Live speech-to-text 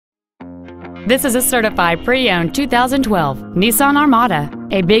This is a certified pre-owned 2012 Nissan Armada,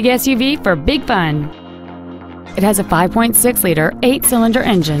 a big SUV for big fun. It has a 5.6-liter 8-cylinder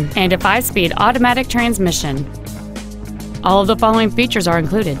engine and a 5-speed automatic transmission. All of the following features are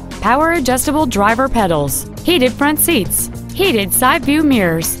included: power adjustable driver pedals, heated front seats, heated side view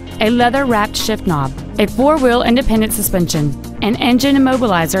mirrors, a leather-wrapped shift knob, a 4-wheel independent suspension, an engine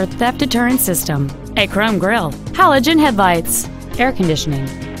immobilizer theft deterrent system, a chrome grille, halogen headlights, air conditioning,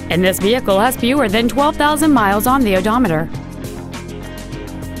 and this vehicle has fewer than 12,000 miles on the odometer.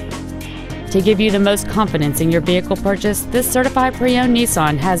 To give you the most confidence in your vehicle purchase, this certified pre-owned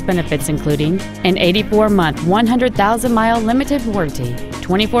Nissan has benefits including an 84-month, 100,000-mile limited warranty,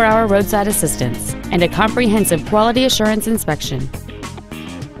 24-hour roadside assistance, and a comprehensive quality assurance inspection.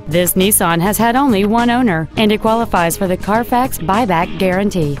 This Nissan has had only one owner, and it qualifies for the Carfax buyback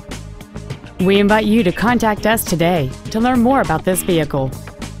guarantee. We invite you to contact us today to learn more about this vehicle.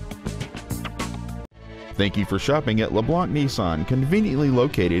 Thank you for shopping at LeBlanc Nissan, conveniently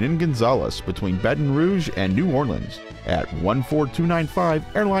located in Gonzales between Baton Rouge and New Orleans at 14295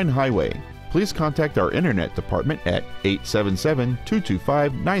 Airline Highway. Please contact our internet department at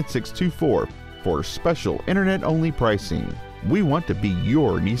 877-225-9624 for special internet-only pricing. We want to be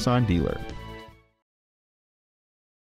your Nissan dealer.